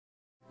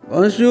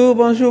Bonjour,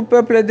 bonjour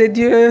peuple de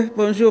Dieu,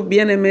 bonjour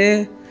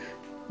bien-aimés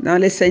dans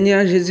le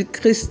Seigneur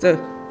Jésus-Christ.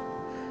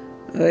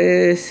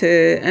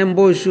 C'est un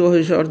beau jour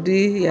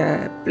aujourd'hui, il y a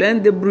plein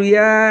de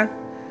brouillard.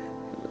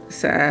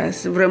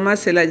 Vraiment,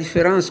 c'est la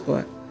différence,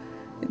 quoi.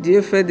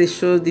 Dieu fait des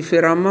choses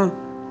différemment.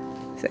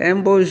 C'est un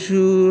beau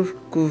jour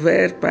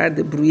couvert par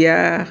des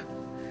brouillards.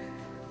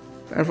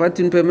 Parfois,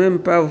 tu ne peux même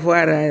pas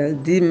voir à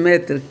 10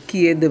 mètres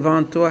qui est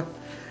devant toi.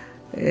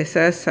 Et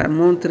ça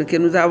montre que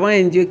nous avons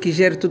un Dieu qui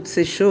gère toutes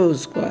ces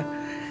choses, quoi.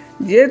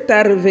 Dieu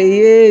t'a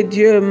réveillé,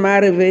 Dieu m'a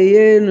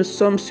réveillé, nous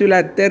sommes sur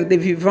la terre des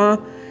vivants.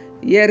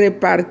 Hier est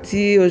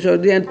parti,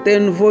 aujourd'hui un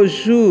nouveau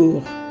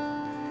jour.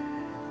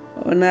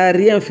 On n'a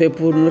rien fait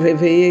pour nous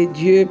réveiller.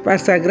 Dieu, par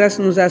sa grâce,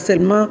 nous a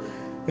seulement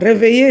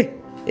réveillés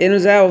et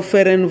nous a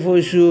offert un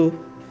nouveau jour.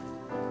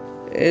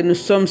 Et nous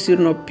sommes sur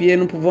nos pieds,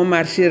 nous pouvons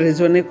marcher,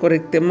 raisonner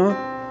correctement.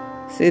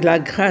 C'est la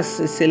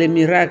grâce, c'est le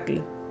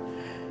miracle.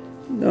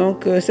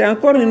 Donc, c'est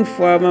encore une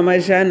fois Maman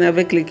Jeanne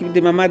avec l'équipe de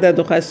Maman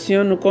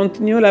d'Adoration. Nous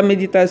continuons la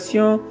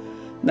méditation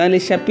dans le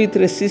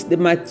chapitre 6 de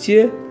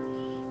Matthieu.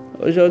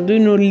 Aujourd'hui,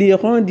 nous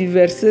lirons du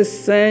verset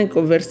 5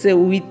 au verset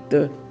 8.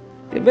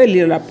 Je vais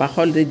lire la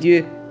parole de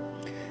Dieu.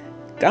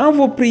 Quand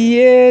vous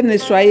priez, ne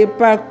soyez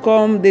pas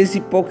comme des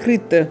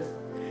hypocrites.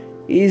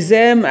 Ils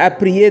aiment à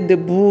prier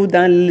debout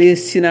dans les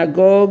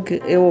synagogues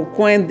et au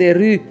coin des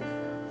rues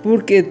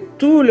pour que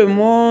tout le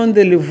monde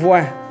le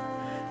voie.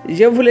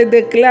 Je vous le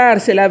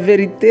déclare, c'est la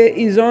vérité,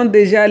 ils ont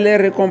déjà leur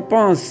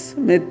récompense.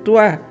 Mais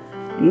toi,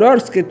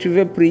 lorsque tu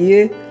veux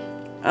prier,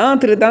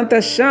 entre dans ta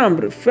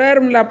chambre,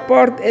 ferme la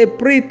porte et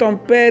prie ton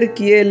Père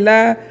qui est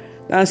là,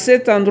 dans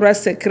cet endroit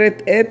secret.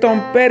 Et ton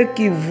Père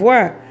qui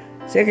voit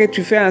ce que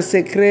tu fais en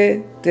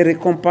secret te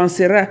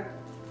récompensera.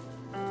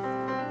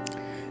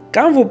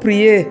 Quand vous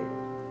priez,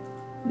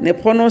 ne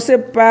prononcez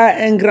pas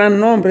un grand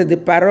nombre de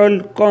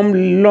paroles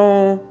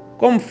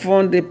comme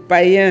font des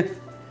païens.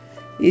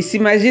 Ils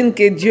s'imaginent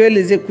que Dieu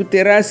les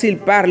écoutera s'ils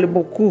parlent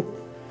beaucoup.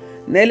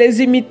 Ne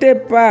les imitez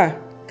pas,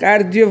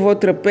 car Dieu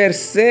votre Père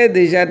sait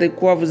déjà de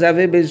quoi vous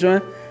avez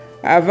besoin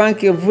avant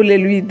que vous le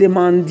lui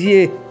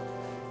demandiez.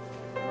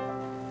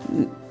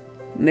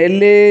 Ne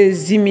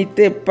les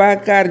imitez pas,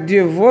 car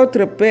Dieu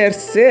votre Père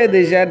sait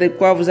déjà de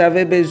quoi vous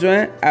avez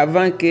besoin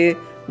avant que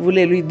vous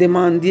le lui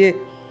demandiez.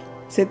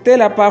 C'était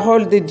la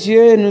parole de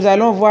Dieu. Nous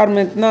allons voir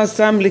maintenant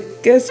ensemble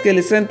qu'est-ce que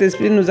le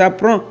Saint-Esprit nous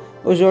apprend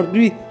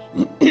aujourd'hui.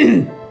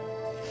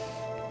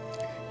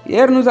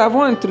 Hier, nous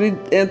avons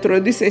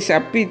introduit ce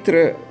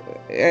chapitre.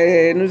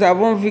 Nous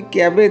avons vu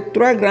qu'il y avait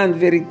 3 grandes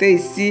vérités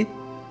ici.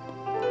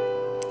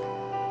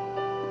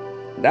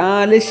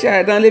 Dans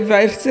les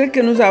versets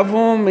que nous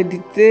avons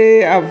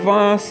médités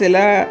avant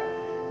cela,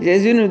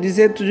 Jésus nous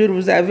disait toujours,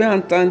 vous avez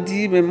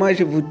entendu, mais moi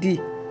je vous dis.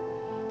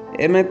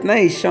 Et maintenant,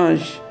 il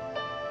change.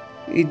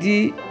 Il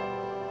dit,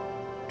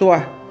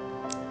 toi.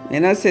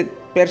 Maintenant, c'est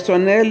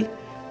personnel.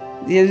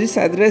 Jésus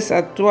s'adresse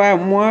à toi, à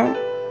moi,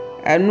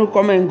 à nous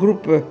comme un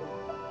groupe.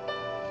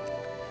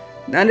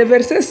 Dans le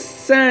verset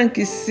 5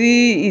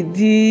 ici, il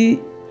dit,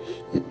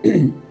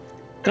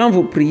 quand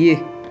vous priez.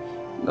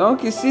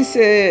 Donc ici,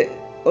 c'est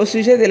au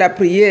sujet de la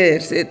prière.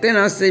 C'est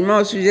un enseignement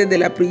au sujet de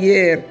la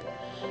prière.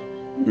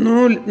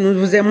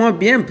 Nous aimons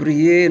bien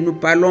prier. Nous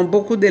parlons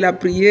beaucoup de la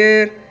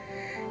prière.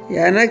 Il y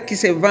en a qui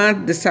se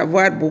vantent de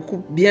savoir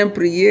beaucoup bien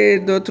prier.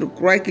 D'autres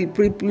croient qu'ils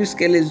prient plus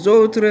que les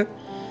autres.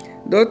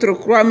 D'autres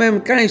croient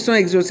même quand ils sont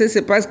exaucés,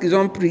 c'est parce qu'ils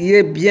ont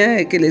prié bien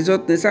et que les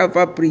autres ne savent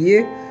pas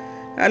prier.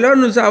 Alors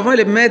nous avons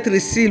le maître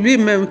ici,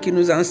 lui-même, qui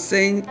nous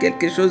enseigne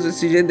quelque chose au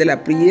sujet de la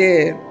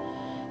prière.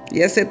 Il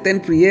y a certaines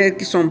prières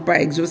qui ne sont pas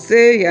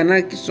exaucées, il y en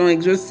a qui sont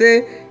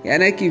exaucées, il y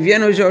en a qui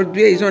viennent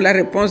aujourd'hui et ils ont la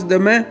réponse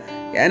demain.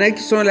 Il y en a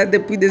qui sont là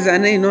depuis des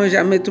années, ils n'ont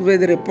jamais trouvé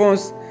de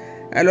réponse.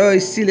 Alors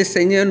ici, le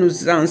Seigneur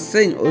nous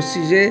enseigne au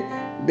sujet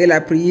de la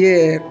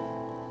prière.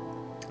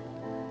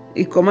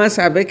 Il commence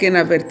avec un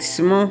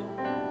avertissement.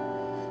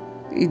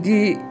 Il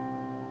dit,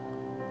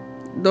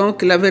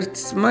 donc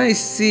l'avertissement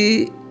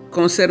ici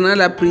concernant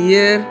la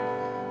prière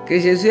que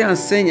Jésus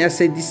enseigne à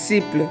ses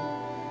disciples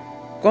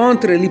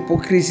contre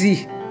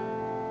l'hypocrisie.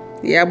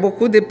 Il y a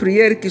beaucoup de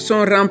prières qui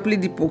sont remplies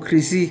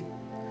d'hypocrisie.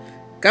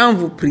 Quand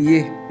vous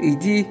priez, il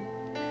dit,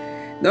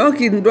 donc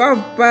ils ne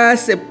doivent pas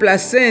se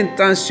placer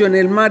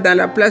intentionnellement dans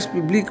la place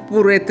publique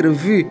pour être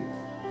vus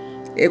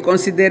et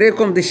considérés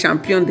comme des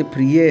champions de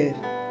prière.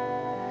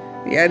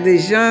 Il y a des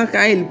gens,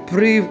 quand ils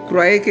prient, vous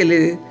croyez que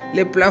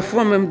les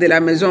plafonds même de la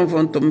maison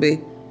vont tomber.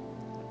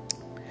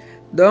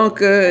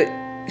 Donc,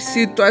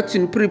 si toi tu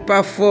ne pries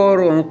pas fort,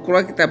 on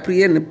croit que ta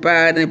prière n'est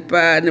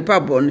pas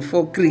bonne. Il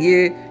faut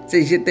crier,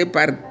 se jeter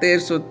par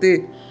terre,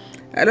 sauter.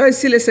 Alors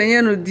ici, le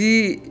Seigneur nous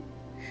dit,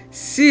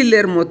 si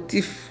leur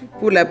motif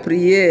pour la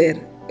prière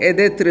est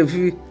d'être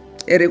vu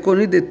et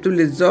reconnu de tous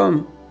les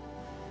hommes,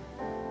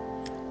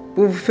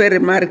 pour vous faire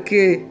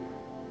remarquer,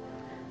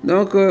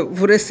 donc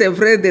vous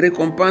recevrez des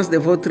récompenses de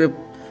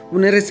vous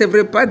ne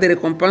recevrez pas de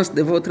récompenses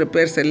de votre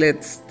Père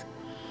Céleste.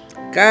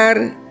 Car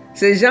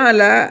ces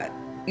gens-là,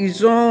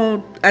 ils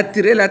ont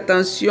attiré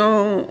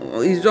l'attention,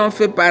 ils ont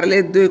fait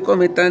parler d'eux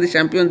comme étant des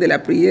champions de la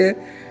prière.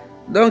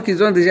 Donc,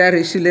 ils ont déjà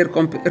reçu leur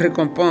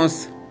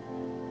récompense.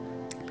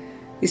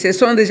 Ils se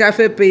sont déjà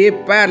fait payer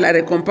par la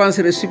récompense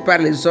reçue par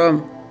les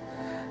hommes.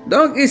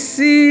 Donc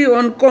ici,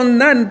 on ne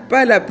condamne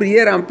pas la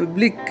prière en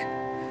public,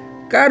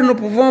 car nous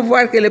pouvons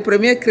voir que les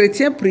premiers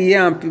chrétiens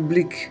priaient en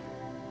public.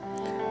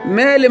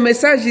 Mais le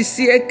message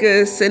ici est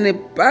que ce n'est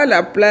pas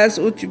la place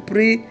où tu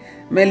pries,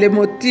 mais le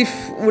motif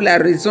ou la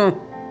raison.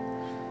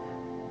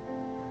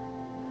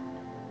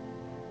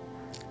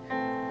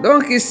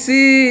 Donc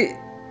ici,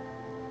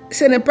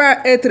 ce n'est pas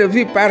être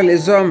vu par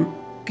les hommes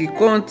qui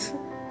compte,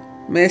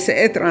 mais c'est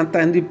être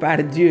entendu par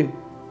Dieu.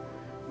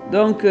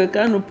 Donc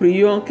quand nous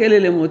prions, quel est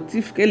le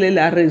motif, quelle est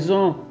la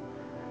raison?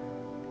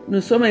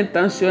 Nous sommes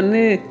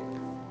intentionnés,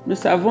 nous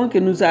savons que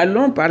nous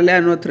allons parler à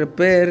notre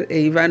Père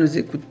et il va nous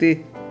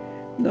écouter.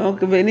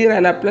 Donc venir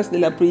à la place de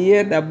la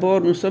prière,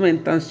 d'abord nous sommes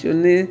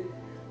intentionnés,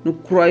 nous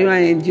croyons à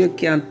un Dieu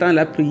qui entend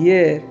la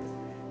prière.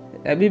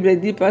 La Bible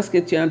dit parce que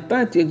tu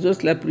entends, tu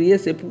exauces la prière,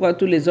 c'est pourquoi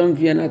tous les hommes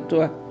viennent à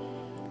toi.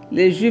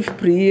 Les Juifs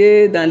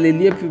priaient dans les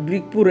lieux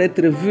publics pour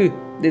être vus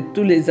de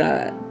tous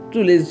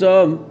les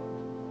hommes.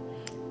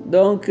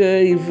 Donc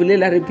ils voulaient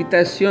la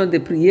réputation des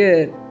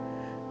prières.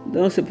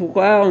 Donc c'est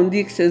pourquoi on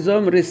dit que ces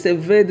hommes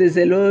recevaient des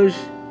éloges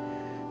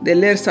de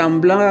leurs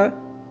semblables,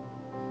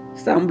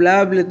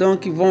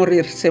 donc ils vont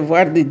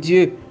recevoir de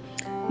Dieu.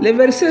 Le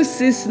verset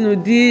 6 nous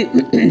dit,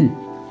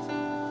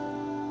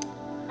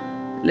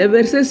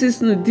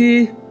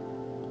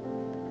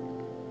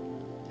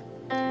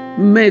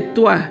 mais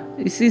toi,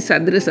 ici il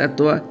s'adresse à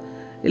toi.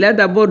 Il a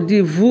d'abord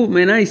dit vous,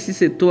 maintenant ici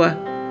c'est toi.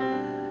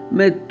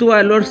 Mais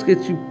toi, lorsque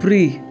tu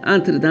pries,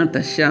 entre dans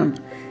ta chambre.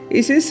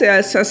 Ici,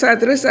 ça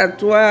s'adresse à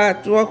toi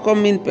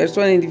comme une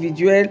personne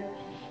individuelle.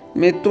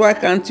 Mais toi,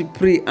 quand tu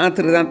pries,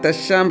 entre dans ta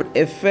chambre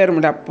et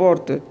ferme la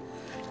porte.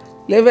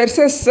 Le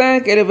verset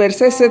 5 et le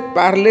verset 7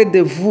 parlaient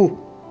de vous.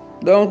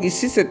 Donc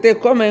ici, c'était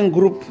comme un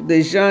groupe de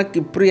gens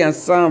qui prient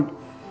ensemble.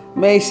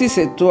 Mais ici,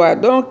 c'est toi.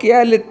 Donc il y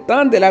a le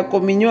temps de la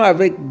communion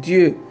avec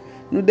Dieu.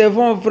 Nous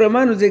devons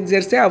vraiment nous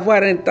exercer à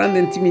avoir un temps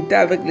d'intimité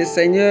avec le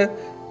Seigneur,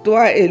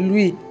 toi et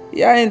lui. Il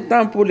y a un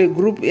temps pour le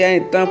groupe, il y a un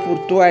temps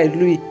pour toi et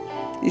lui.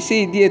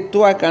 Ici, il dit, et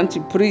toi, quand tu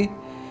pries,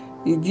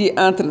 il dit,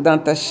 entre dans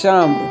ta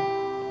chambre.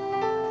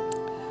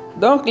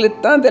 Donc, le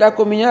temps de la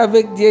communion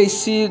avec Dieu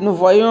ici, nous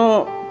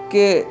voyons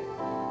que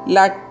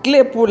la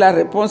clé pour la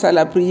réponse à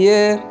la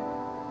prière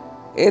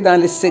est dans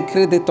le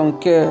secret de ton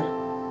cœur.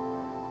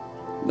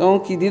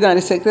 Donc, il dit, dans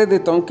le secret de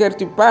ton cœur,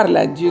 tu parles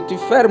à Dieu, tu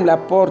fermes la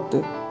porte.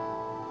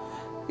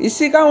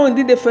 Ici, quand on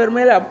dit de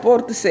fermer la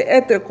porte, c'est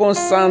être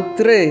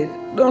concentré.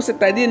 Donc,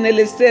 c'est-à-dire ne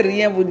laisser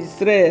rien vous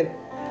distraire.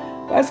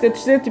 Parce que tu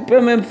sais, tu peux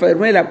même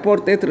fermer la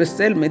porte, être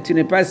seul, mais tu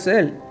n'es pas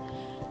seul.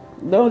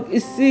 Donc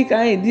ici,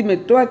 quand il dit, mais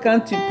toi, quand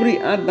tu pries,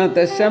 entre dans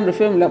ta chambre,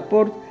 ferme la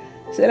porte,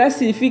 cela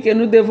signifie que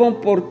nous devons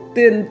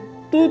porter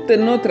toute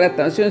notre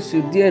attention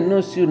sur Dieu et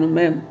non sur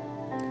nous-mêmes.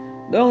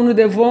 Donc nous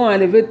devons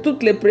enlever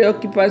toutes les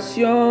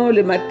préoccupations,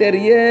 le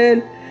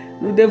matériel,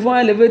 nous devons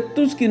enlever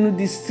tout ce qui nous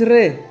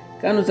distrait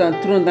quand nous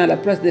entrons dans la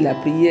place de la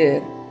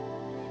prière.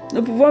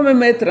 Nous pouvons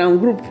même être en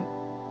groupe,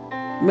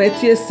 mais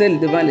tu es seul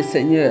devant le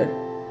Seigneur.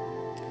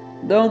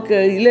 Donc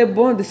il est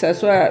bon de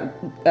s'asseoir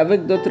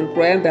avec d'autres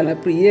croyants dans la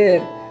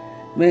prière,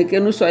 mais que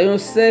nous soyons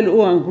seuls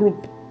ou en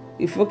groupe.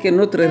 Il faut que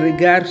notre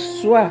regard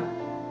soit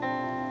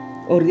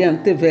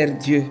orienté vers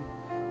Dieu.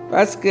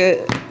 Parce que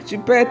tu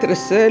peux être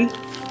seul,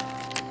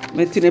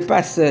 mais tu n'es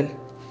pas seul.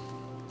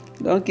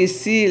 Donc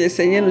ici, le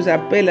Seigneur nous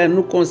appelle à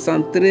nous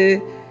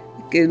concentrer,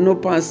 que nos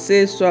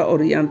pensées soient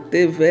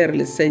orientées vers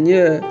le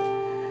Seigneur.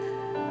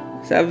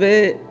 Vous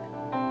savez,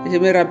 je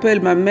me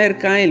rappelle ma mère,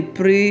 quand elle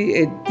prie,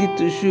 elle dit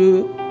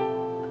toujours,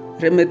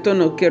 remettons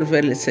nos cœurs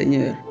vers le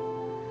Seigneur.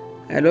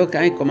 Alors quand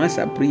elle commence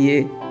à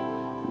prier.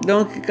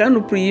 Donc quand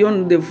nous prions,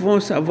 nous devons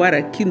savoir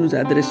à qui nous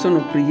adressons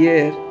nos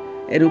prières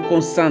et nous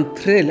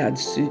concentrer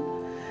là-dessus.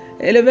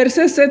 Et le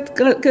verset 7,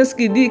 qu'est-ce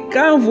qu'il dit?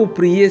 Quand vous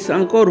priez, c'est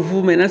encore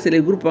vous, maintenant c'est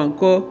le groupe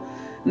encore,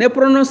 ne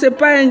prononcez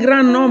pas un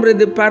grand nombre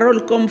de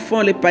paroles comme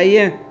font les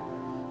païens.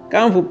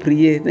 Quand vous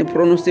priez, ne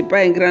prononcez pas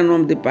un grand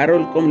nombre de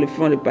paroles comme le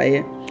font les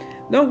païens.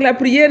 Donc la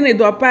prière ne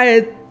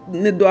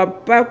doit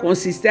pas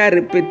consister à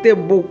répéter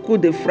beaucoup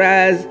de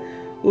phrases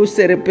ou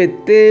se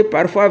répéter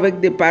parfois avec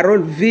des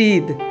paroles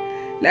vides.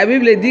 La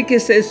Bible dit que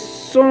ce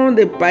sont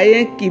des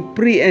païens qui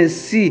prient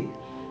ainsi,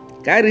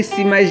 car ils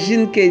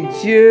s'imaginent que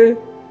Dieu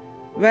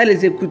va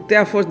les écouter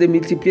à force de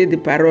multiplier des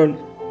paroles.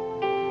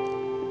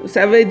 Vous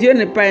savez, Dieu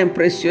n'est pas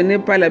impressionné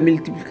par la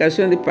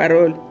multiplication des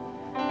paroles.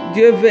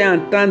 Dieu veut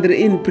entendre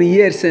une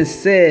prière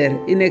sincère,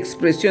 une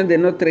expression de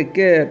notre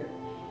cœur.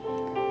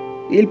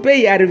 Il peut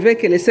y arriver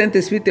que le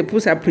Saint-Esprit te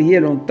pousse à prier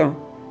longtemps.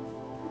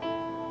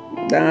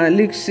 Dans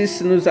Luc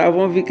 6, nous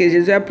avons vu que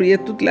Jésus a prié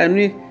toute la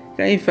nuit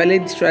quand il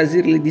fallait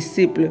choisir les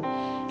disciples.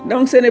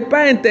 Donc ce n'est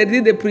pas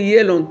interdit de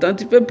prier longtemps.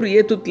 Tu peux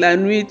prier toute la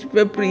nuit, tu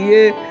peux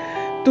prier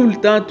tout le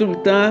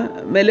temps.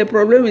 Mais le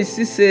problème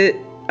ici, c'est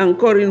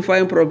encore une fois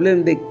un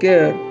problème de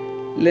cœur.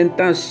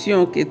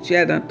 L'intention que tu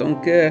as dans ton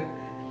cœur.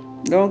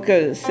 Donc,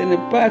 ce n'est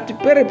pas... Tu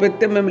peux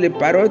répéter même les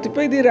paroles. Tu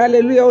peux dire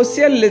Alléluia. Au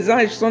ciel, les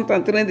anges sont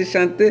en train de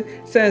chanter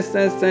Saint,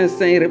 Saint, Saint,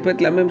 Saint. Ils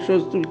répètent la même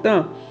chose tout le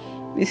temps.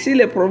 Ici,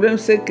 le problème,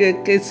 c'est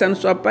que ça ne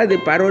soit pas des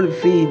paroles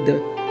vides.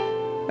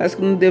 Parce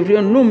que nous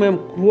devrions nous-mêmes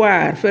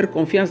croire, faire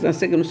confiance dans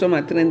ce que nous sommes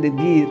en train de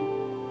dire.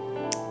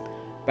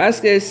 Parce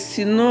que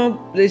sinon,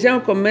 les gens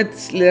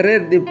commettent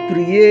l'erreur de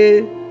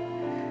prier,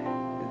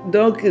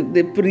 donc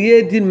de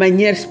prier d'une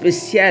manière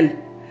spéciale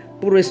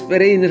pour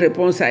espérer une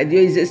réponse à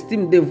Dieu. Ils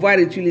estiment devoir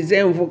utiliser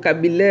un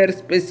vocabulaire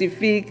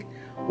spécifique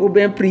ou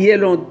bien prier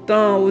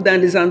longtemps ou dans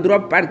des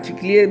endroits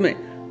particuliers, mais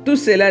tout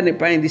cela n'est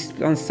pas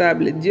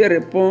indispensable. Dieu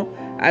répond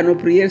à nos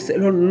prières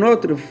selon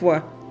notre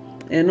foi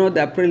et non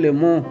d'après le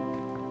monde.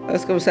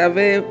 Parce que vous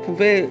savez, vous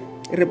pouvez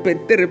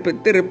répéter,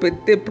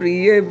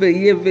 prier,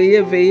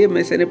 veiller,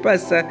 mais ce n'est pas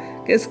ça.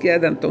 Qu'est-ce qu'il y a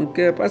dans ton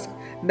cœur? Parce que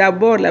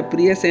d'abord, la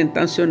prière, c'est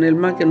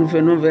intentionnellement que nous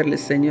venons vers le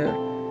Seigneur.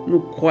 Nous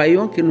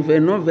croyons que nous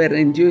venons vers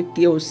un Dieu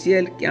qui est au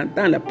ciel, qui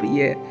entend la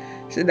prière.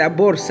 C'est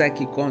d'abord ça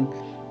qui compte.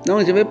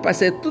 Donc, je vais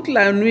passer toute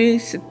la nuit,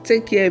 c'est ce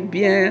qui est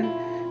bien.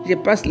 Je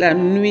passe la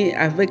nuit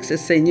avec ce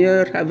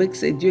Seigneur, avec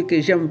ce Dieu que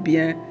j'aime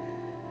bien.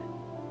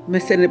 Mais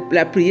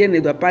la prière ne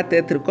doit pas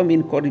être comme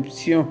une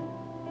corruption.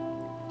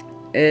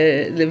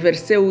 Le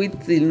verset 8,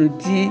 il nous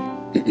dit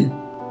 «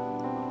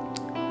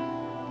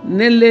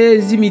 Ne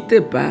les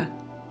imitez pas,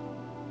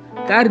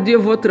 car Dieu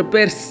votre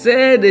Père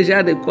sait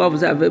déjà de quoi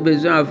vous avez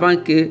besoin avant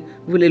que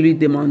vous le lui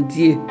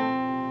demandiez. »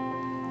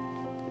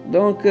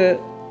 Donc,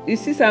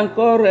 ici, c'est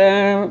encore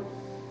un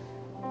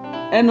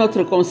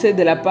autre conseil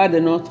de la part de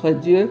notre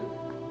Dieu.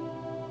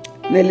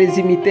 Ne les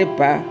imitez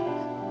pas.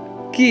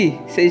 Qui?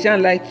 Ces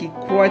gens-là qui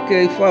croient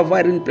qu'il faut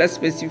avoir une place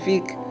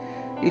spécifique,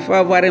 il faut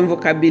avoir un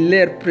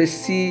vocabulaire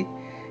précis,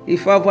 il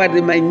faut avoir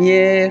des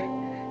manières,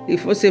 il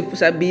faut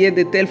s'habiller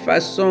de telle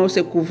façon, se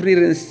couvrir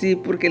ainsi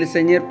pour que le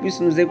Seigneur puisse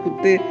nous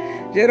écouter.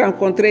 J'ai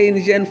rencontré une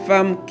jeune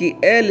femme qui,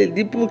 elle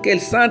dit pour qu'elle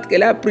sente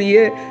qu'elle a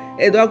prié,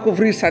 elle doit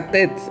couvrir sa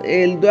tête.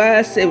 Elle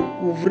doit se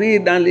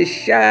couvrir dans les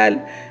châles.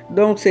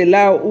 Donc c'est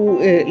là où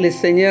le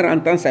Seigneur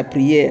entend sa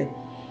prière.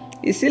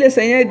 Ici, le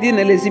Seigneur dit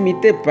ne les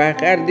imitez pas,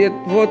 car Dieu,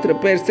 votre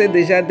Père, sait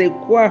déjà de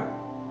quoi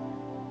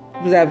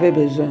vous avez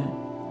besoin.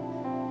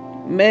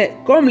 Mais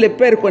comme le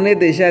Père connaît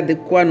déjà de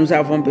quoi nous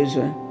avons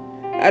besoin,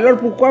 alors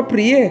pourquoi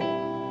prier?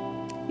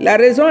 La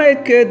raison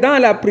est que dans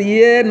la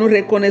prière, nous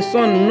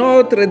reconnaissons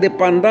notre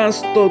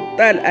dépendance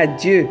totale à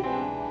Dieu.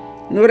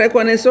 Nous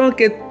reconnaissons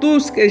que tout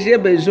ce que j'ai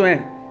besoin,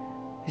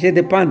 je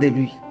dépends de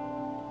lui.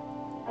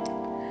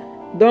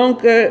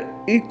 Donc,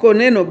 il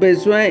connaît nos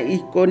besoins,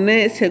 il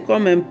connaît, c'est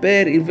comme un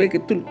père, il veut que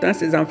tout le temps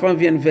ses enfants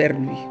viennent vers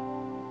lui.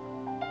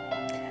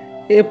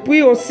 Et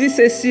puis aussi,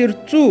 c'est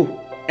surtout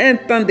un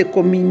temps de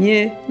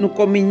communier, nous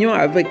communions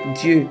avec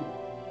Dieu.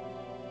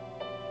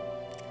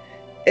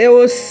 Et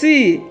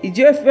aussi,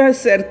 Dieu fait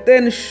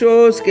certaines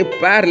choses que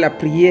par la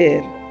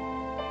prière.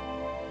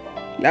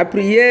 La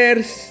prière,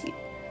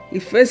 il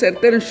fait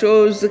certaines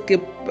choses que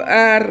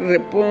par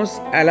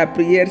réponse à la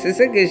prière. C'est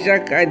ce que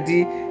Jacques a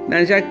dit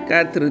dans Jacques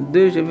 4,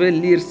 2. Je vais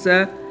lire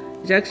ça.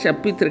 Jacques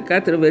chapitre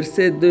 4,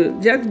 verset 2.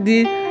 Jacques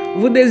dit,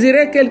 vous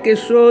désirez quelque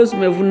chose,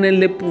 mais vous ne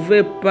le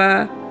pouvez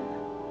pas.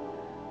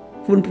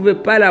 Vous ne pouvez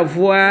pas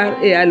l'avoir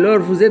et alors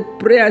vous êtes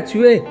prêt à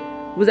tuer.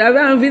 Vous avez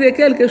envie de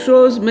quelque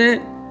chose,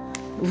 mais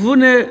vous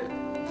ne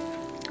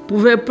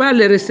pouvez pas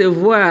le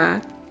recevoir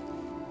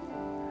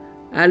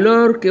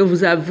alors que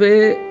vous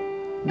avez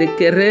des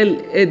querelles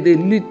et des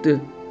luttes.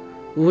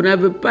 Vous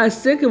n'avez pas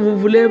ce que vous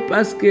voulez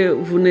parce que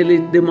vous ne le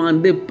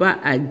demandez pas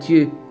à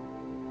Dieu.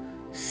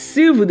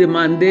 Si vous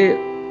demandez,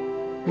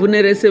 vous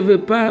ne recevez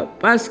pas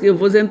parce que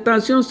vos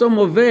intentions sont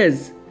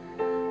mauvaises.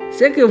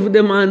 Ce que vous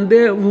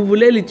demandez, vous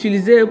voulez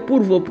l'utiliser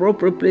pour vos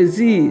propres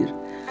plaisirs.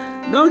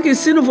 Donc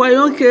ici, nous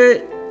voyons que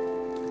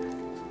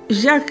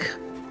Jacques,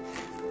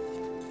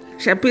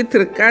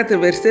 chapitre 4,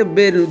 verset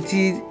B, nous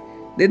dit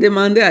de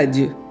demander à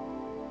Dieu.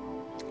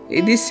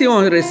 Et dit, si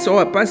on ne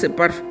reçoit pas, c'est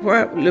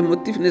parfois les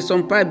motifs ne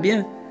sont pas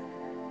bien.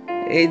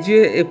 Et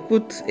Dieu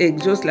écoute et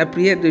exauce la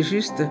prière de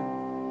juste,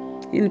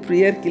 une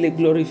prière qui le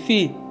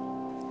glorifie.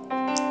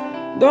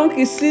 Donc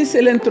ici,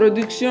 c'est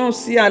l'introduction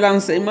aussi à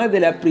l'enseignement de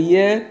la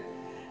prière.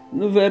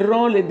 Nous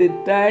verrons les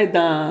détails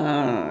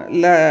dans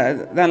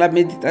la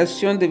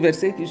méditation des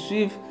versets qui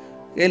suivent,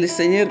 et le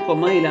Seigneur,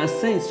 comment il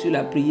enseigne sur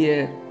la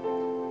prière.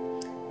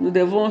 Nous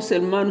devons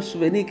seulement nous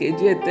souvenir que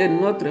Dieu était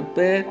notre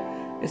Père,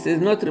 et c'est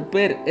notre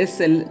Père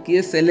qui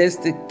est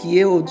céleste, qui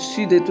est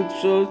au-dessus de toutes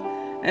choses,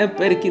 un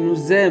Père qui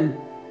nous aime.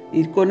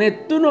 Il connaît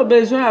tous nos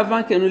besoins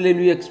avant que nous les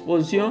lui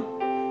exposions,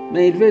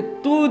 mais il veut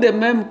tout de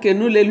même que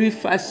nous les lui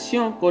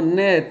fassions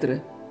connaître,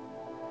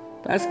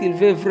 parce qu'il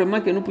veut vraiment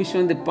que nous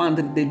puissions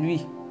dépendre de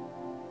lui.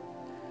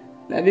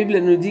 La Bible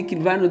nous dit qu'il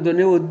va nous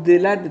donner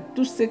au-delà de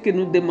tout ce que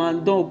nous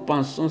demandons ou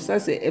pensons. Ça,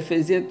 c'est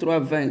Ephésiens 3,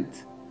 20.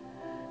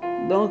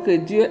 Donc,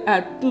 Dieu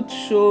a toutes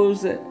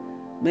choses,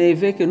 mais il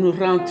veut que nous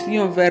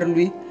rentrions vers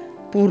lui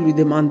pour lui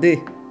demander.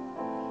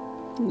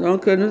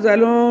 Donc, nous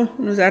allons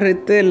nous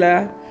arrêter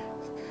là.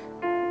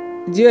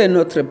 Dieu est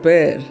notre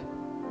Père.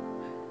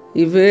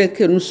 Il veut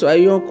que nous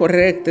soyons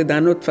corrects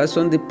dans notre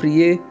façon de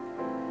prier.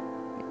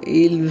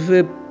 Il ne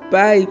veut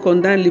pas, il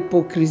condamne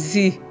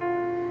l'hypocrisie.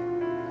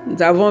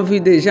 Nous avons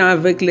vu des gens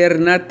avec leurs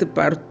nattes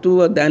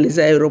partout dans les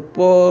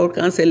aéroports.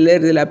 Quand c'est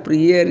l'heure de la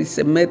prière, ils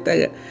se mettent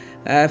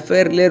à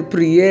faire leur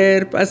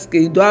prière parce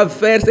qu'ils doivent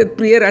faire cette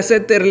prière à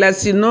cette heure-là,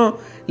 sinon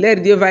leur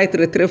Dieu va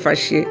être très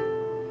fâché.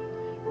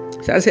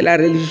 Ça, c'est la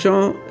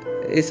religion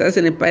et ça, ce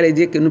n'est pas le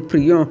Dieu que nous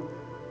prions.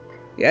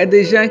 Il y a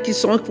des gens qui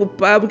sont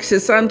coupables, qui se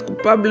sentent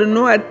coupables.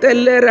 Non, à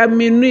telle heure, à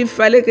minuit, il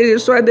fallait que je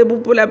sois debout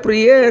pour la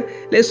prière.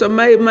 Le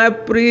sommeil m'a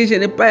pris, je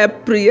n'ai pas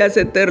prié à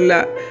cette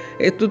heure-là.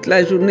 Et toute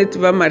la journée, tu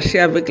vas marcher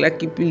avec la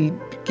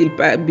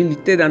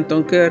culpabilité dans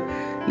ton cœur.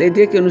 Le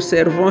Dieu que nous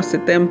servons,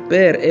 c'est un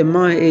Père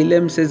aimant et il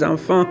aime ses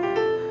enfants.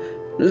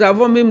 Nous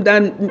avons même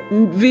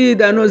vu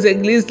dans nos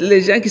églises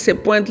les gens qui se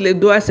pointent les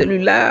doigts,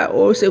 celui-là,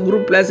 oh, ce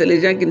groupe-là, c'est les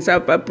gens qui ne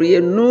savent pas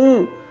prier.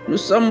 Nous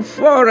sommes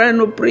forts, hein,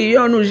 nous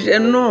prions, nous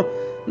gênons.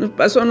 Nous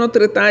passons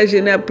notre temps à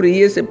gêner, à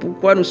prier, c'est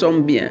pourquoi nous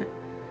sommes bien.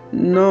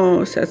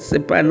 Non, ça, ce n'est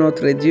pas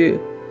notre Dieu.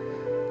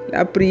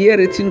 La prière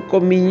est une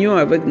communion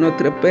avec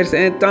notre Père,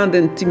 c'est un temps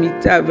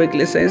d'intimité avec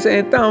les saints, c'est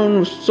un temps où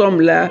nous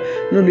sommes là,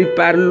 nous lui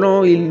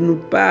parlons, il nous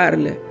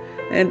parle.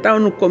 Un temps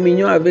où nous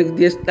communions avec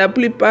Dieu. La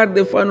plupart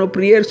des fois, nos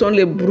prières sont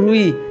les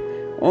bruits.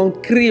 On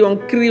crie, on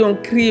crie, on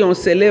crie, on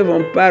s'élève,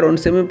 on part, on ne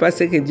sait même pas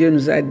ce que Dieu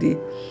nous a dit.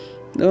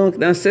 Donc,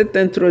 dans cette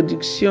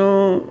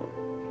introduction,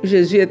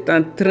 Jésus est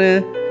en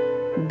train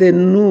de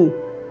nous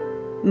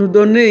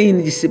donner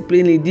une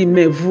discipline. Il dit,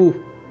 mais vous,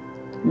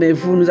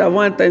 nous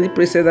avons entendu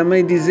précédemment,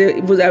 il disait,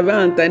 vous avez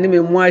entendu, mais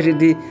moi je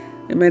dis,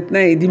 et maintenant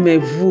il dit, mais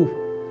vous,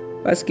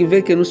 parce qu'il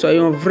veut que nous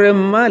soyons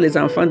vraiment les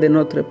enfants de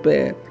notre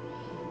Père.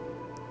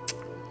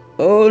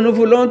 Oh, nous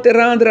voulons te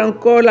rendre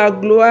encore la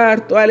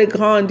gloire, toi le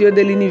grand Dieu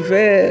de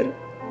l'univers.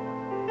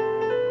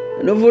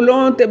 Nous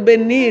voulons te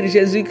bénir,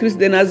 Jésus-Christ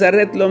de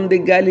Nazareth, l'homme de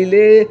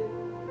Galilée.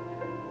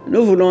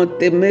 Nous voulons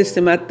t'aimer ce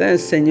matin,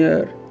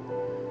 Seigneur.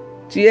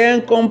 Tu es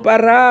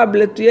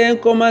incomparable, tu es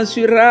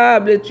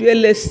incommensurable, tu es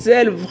le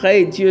seul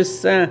vrai Dieu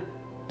saint.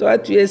 Toi,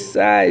 tu es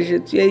sage,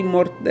 tu es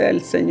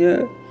immortel,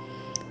 Seigneur.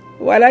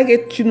 Voilà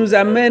que tu nous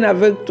amènes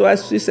avec toi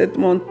sur cette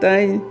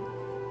montagne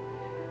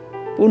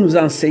pour nous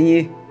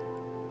enseigner.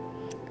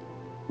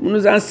 Pour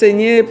nous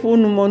enseigner, pour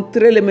nous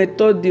montrer les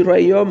méthodes du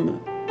royaume.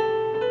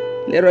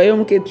 Le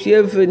royaume que tu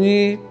es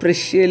venu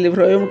prêcher, le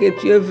royaume que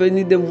tu es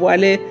venu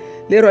dévoiler,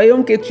 le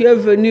royaume que tu es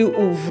venu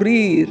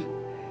ouvrir.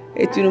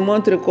 Et tu nous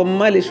montres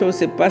comment les choses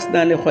se passent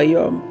dans le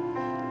royaume.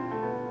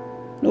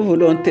 Nous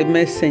voulons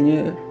t'aimer,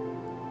 Seigneur.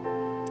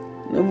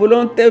 Nous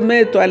voulons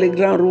t'aimer, toi, le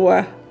grand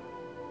roi.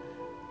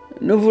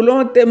 Nous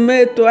voulons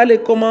t'aimer, toi, le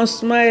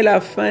commencement et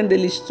la fin de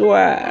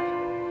l'histoire.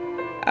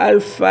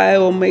 Alpha et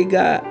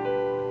Oméga.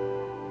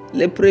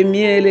 Le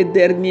premier et le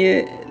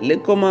dernier, le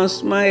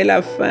commencement et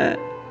la fin.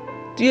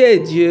 Tu es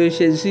Dieu,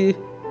 Jésus.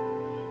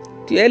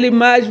 Tu es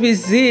l'image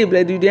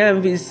visible du Dieu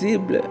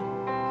invisible.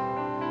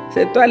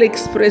 C'est toi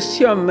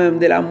l'expression même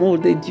de l'amour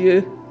de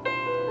Dieu.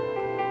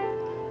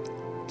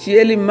 Tu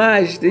es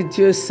l'image de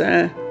Dieu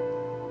saint.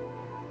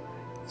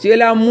 Tu es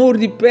l'amour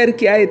du Père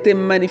qui a été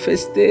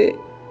manifesté.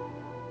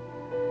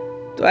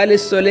 Toi, le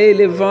soleil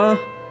levant,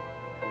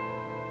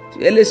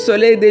 tu es le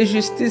soleil de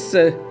justice.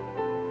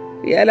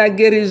 Il y a la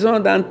guérison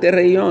dans tes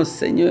rayons,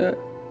 Seigneur.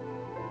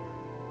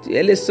 Tu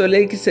es le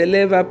soleil qui se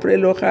lève après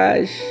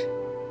l'orage.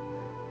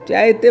 Tu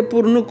as été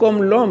pour nous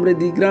comme l'ombre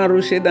du grand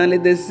rocher dans le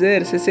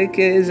désert. C'est ce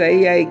que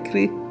Isaïe a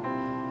écrit.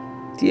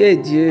 Tu es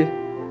Dieu.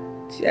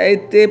 Tu as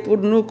été pour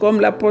nous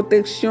comme la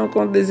protection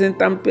contre les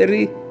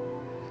intempéries.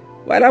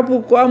 Voilà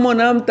pourquoi mon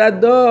âme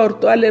t'adore,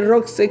 toi le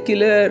roc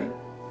séculaire.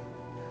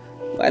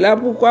 Voilà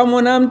pourquoi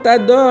mon âme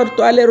t'adore,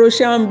 toi le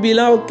rocher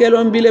ambulant auquel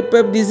on vit le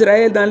peuple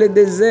d'Israël dans le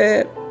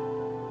désert.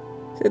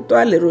 C'est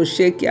toi le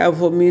rocher qui a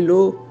vomi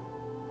l'eau.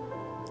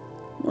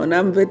 Mon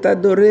âme veut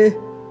t'adorer.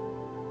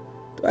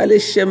 Toi le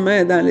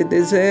chemin dans le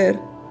désert.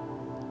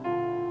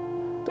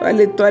 Toi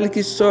l'étoile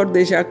qui sort de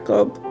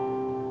Jacob.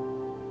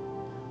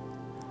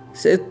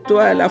 C'est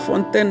toi la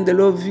fontaine de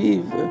l'eau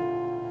vive.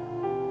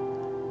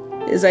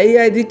 Isaïe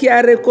a dit qu'il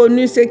a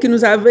reconnu ce qui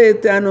nous avait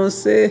été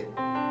annoncé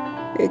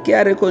et qui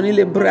a reconnu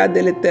les bras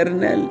de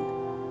l'Éternel.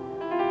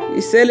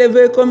 Il s'est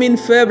levé comme une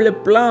faible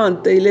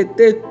plante, il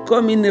était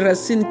comme une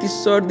racine qui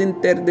sort d'une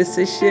terre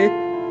desséchée.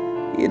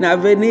 Il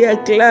n'avait ni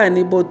éclat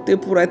ni beauté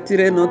pour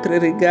attirer notre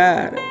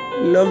regard,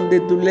 l'homme de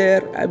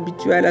douleur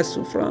habitué à la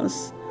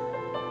souffrance.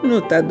 Nous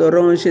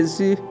t'adorons,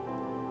 Jésus.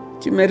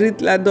 Tu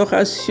mérites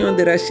l'adoration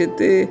de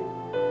racheter.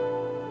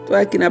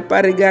 Toi qui n'as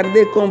pas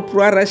regardé qu'on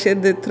pourra racheter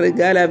d'être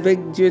égal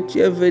avec Dieu, tu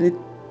es venu,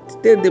 tu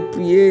t'es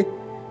dépouillé,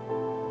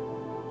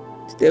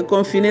 tu t'es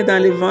confiné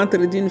dans le ventre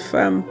d'une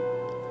femme.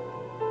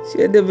 Tu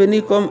es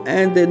devenu comme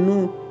un de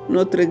nous,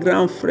 notre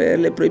grand frère,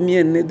 le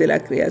premier-né de la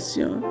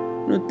création.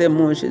 Nous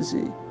t'aimons,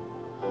 Jésus.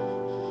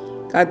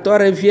 Qu'à toi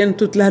revienne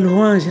toute la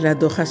louange et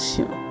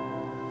l'adoration.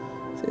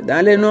 C'est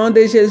dans le nom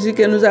de Jésus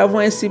que nous avons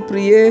ainsi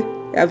prié.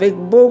 Et avec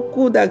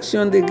beaucoup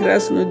d'actions de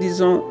grâce, nous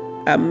disons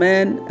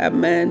Amen,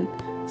 Amen.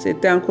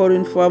 C'était encore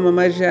une fois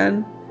Maman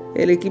Jeanne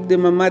et l'équipe de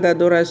Maman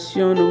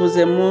d'Adoration. Nous vous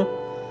aimons.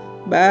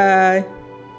 Bye.